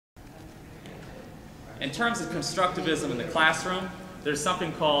in terms of constructivism in the classroom, there's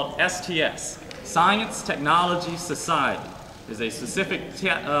something called STS, Science, Technology, Society. There's a specific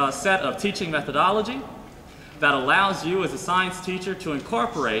set of teaching methodology that allows you as a science teacher to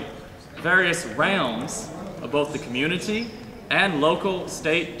incorporate various realms of both the community and local,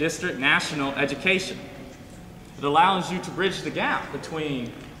 state, district, national education. It allows you to bridge the gap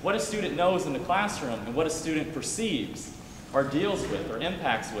between what a student knows in the classroom and what a student perceives or deals with or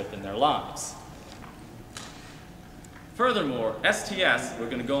impacts with in their lives. Furthermore, STS, we're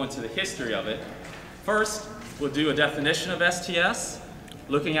going to go into the history of it. First, we'll do a definition of STS,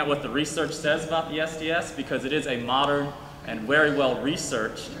 looking at what the research says about the STS, because it is a modern and very well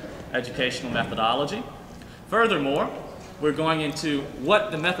researched educational methodology. Furthermore, we're going into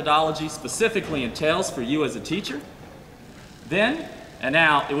what the methodology specifically entails for you as a teacher. Then, and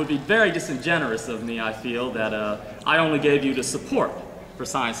now, it would be very disingenuous of me, I feel, that I only gave you the support for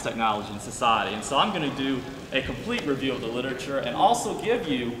science, technology, and society. And so I'm going to do a complete review of the literature and also give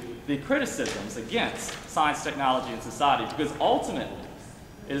you the criticisms against science, technology, and society, because ultimately,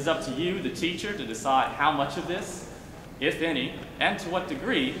 it is up to you, the teacher, to decide how much of this, if any, and to what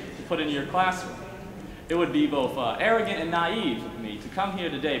degree to put into your classroom. It would be both arrogant and naive of me to come here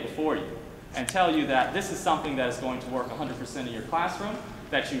today before you and tell you that this is something that is going to work 100% in your classroom,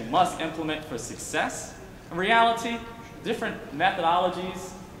 that you must implement for success. In reality, different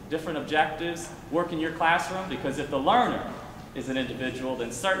methodologies, different objectives work in your classroom, because if the learner is an individual, then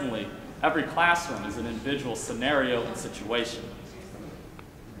certainly every classroom is an individual scenario and situation.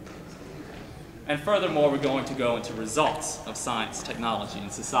 And furthermore, we're going to go into results of science, technology, and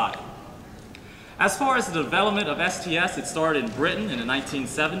society. As far as the development of STS, it started in Britain in the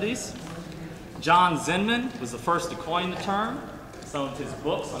 1970s. John Zinman was the first to coin the term. Some of his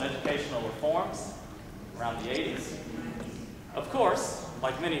books on educational reforms around the 80s. Of course,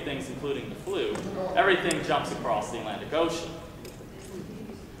 like many things including the flu, everything jumps across the Atlantic Ocean.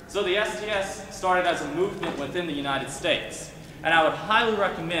 So the STS started as a movement within the United States. And I would highly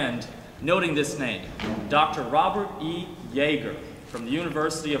recommend noting this name. Dr. Robert E. Yeager from the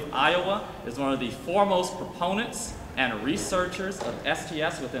University of Iowa is one of the foremost proponents and researchers of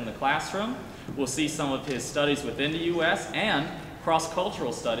STS within the classroom. We'll see some of his studies within the U.S. and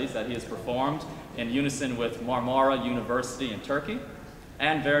cross-cultural studies that he has performed in unison with Marmara University in Turkey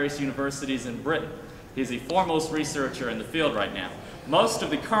and various universities in Britain. He's the foremost researcher in the field right now. Most of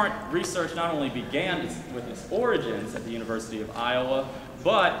the current research not only began with its origins at the University of Iowa,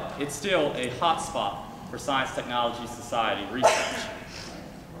 but it's still a hotspot for science, technology, society research.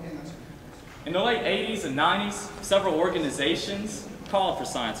 In the late 80s and 90s, several organizations called for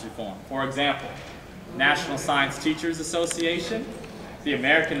science reform. For example, National Science Teachers Association, the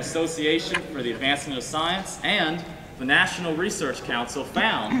American Association for the Advancement of Science, and the National Research Council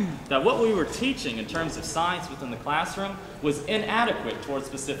found that what we were teaching in terms of science within the classroom was inadequate towards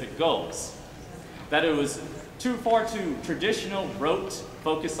specific goals. That it was far too traditional, rote,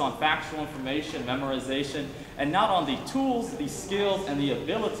 focused on factual information, memorization, and not on the tools, the skills, and the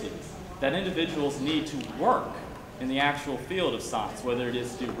abilities that individuals need to work in the actual field of science, whether it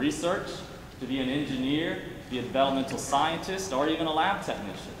is to do research, to be an engineer, be a developmental scientist, or even a lab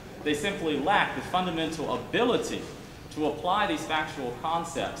technician. They simply lack the fundamental ability to apply these factual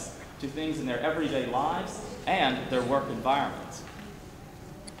concepts to things in their everyday lives and their work environments.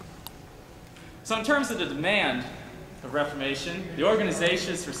 So in terms of the demand of Reformation, the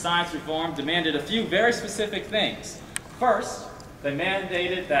Organizations for Science Reform demanded a few very specific things. First, they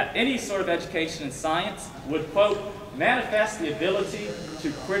mandated that any sort of education in science would, quote, manifest the ability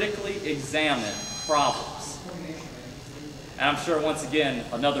to critically examine problems. And I'm sure, once again,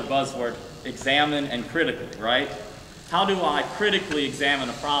 another buzzword, examine and critically, right? How do I critically examine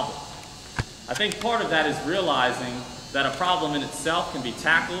a problem? I think part of that is realizing that a problem in itself can be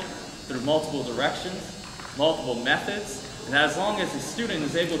tackled through multiple directions, multiple methods, and that as long as the student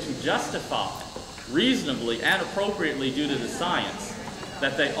is able to justify reasonably and appropriately due to the science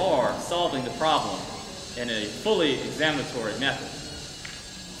that they are solving the problem in a fully examinatory method.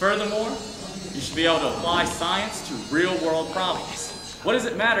 Furthermore, you should be able to apply science to real-world problems. What does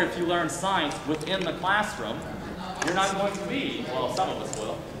it matter if you learn science within the classroom? You're not going to be, well, some of us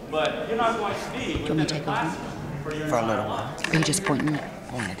will, but you're not going to be within the classroom for your entire life. Are you just pointing at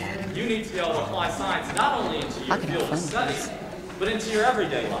it? You need to be able to apply science not only into your field of study, but into your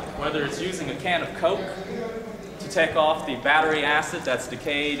everyday life, whether it's using a can of Coke to take off the battery acid that's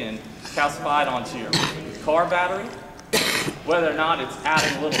decayed and calcified onto your car battery, whether or not it's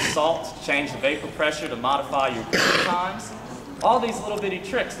adding a little salt to change the vapor pressure to modify your cooking times, all these little bitty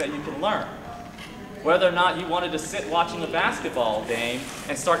tricks that you can learn. Whether or not you wanted to sit watching a basketball game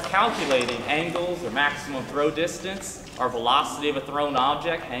and start calculating angles or maximum throw distance or velocity of a thrown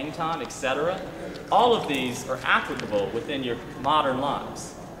object, hang time, etc. All of these are applicable within your modern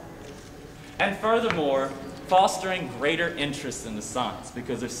lives. And furthermore, fostering greater interest in the science,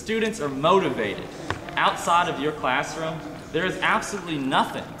 because if students are motivated outside of your classroom, there is absolutely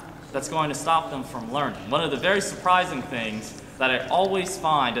nothing that's going to stop them from learning. One of the very surprising things that I always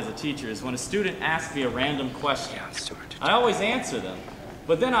find as a teacher is when a student asks me a random question, I always answer them,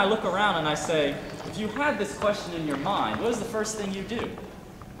 but then I look around and I say, if you had this question in your mind, what is the first thing you do?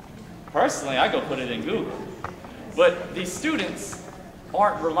 Personally, I go put it in Google. But these students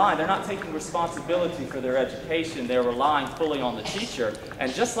aren't relying, they're not taking responsibility for their education, they're relying fully on the teacher,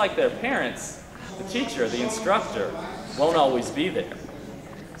 and just like their parents, the teacher, the instructor, won't always be there.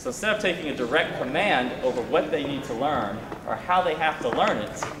 So instead of taking a direct command over what they need to learn or how they have to learn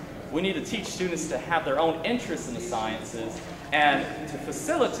it, we need to teach students to have their own interest in the sciences and to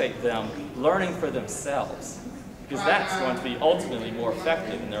facilitate them learning for themselves, because that's going to be ultimately more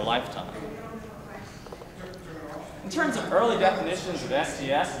effective in their lifetime. In terms of early definitions of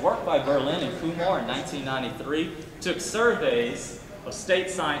STS, work by Berlin and Kumar in 1993 took surveys of state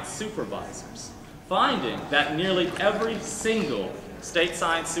science supervisors, finding that nearly every single state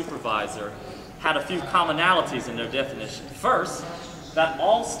science supervisor had a few commonalities in their definition. First, that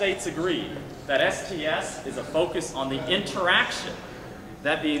all states agreed that STS is a focus on the interaction,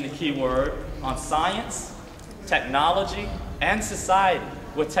 that being the key word, on science, technology, and society,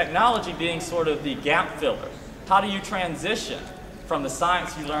 with technology being sort of the gap filler. How do you transition from the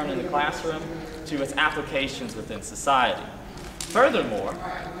science you learn in the classroom to its applications within society? Furthermore,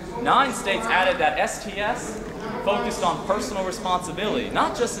 9 states added that STS focused on personal responsibility,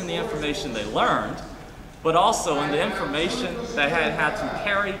 not just in the information they learned, but also in the information they had to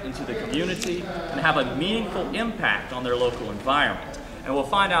carry into the community and have a meaningful impact on their local environment. And we'll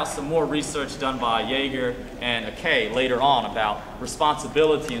find out some more research done by Yeager and Akay later on about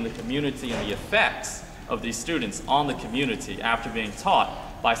responsibility in the community and the effects of these students on the community after being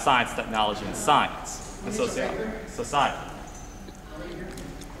taught by science, technology, and science and society.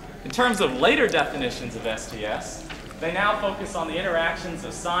 In terms of later definitions of STS, they now focus on the interactions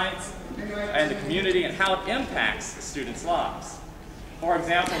of science and the community and how it impacts students' lives. For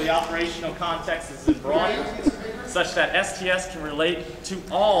example, the operational context has been broadened such that STS can relate to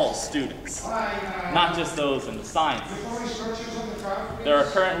all students, not just those in the sciences. There are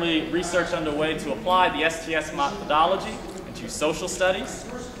currently research underway to apply the STS methodology into social studies.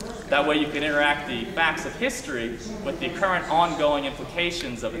 That way you can interact the facts of history with the current ongoing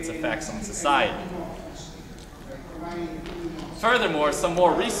implications of its effects on society. Furthermore, some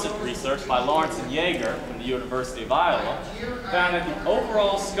more recent research by Lawrence and Yeager from the University of Iowa found that the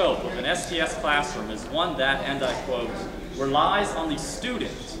overall scope of an STS classroom is one that, and I quote, relies on the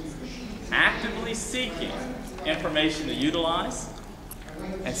student actively seeking information to utilize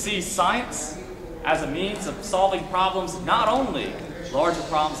and sees science as a means of solving problems, not only larger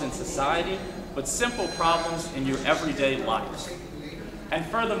problems in society, but simple problems in your everyday life. And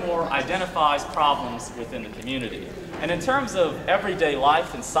furthermore, identifies problems within the community. And in terms of everyday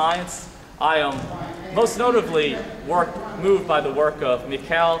life and science, I am most notably moved by the work of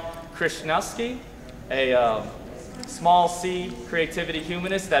Mikhail Krishnowski, a small c creativity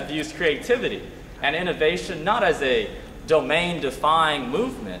humanist that views creativity and innovation not as a domain-defying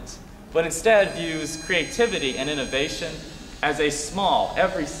movement, but instead views creativity and innovation as a small,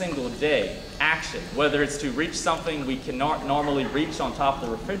 every single day action, whether it's to reach something we cannot normally reach on top of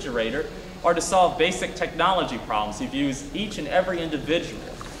the refrigerator, or to solve basic technology problems. He views each and every individual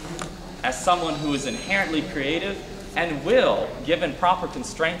as someone who is inherently creative and will, given proper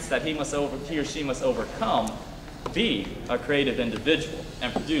constraints that he or she must overcome, be a creative individual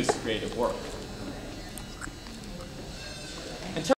and produce creative work.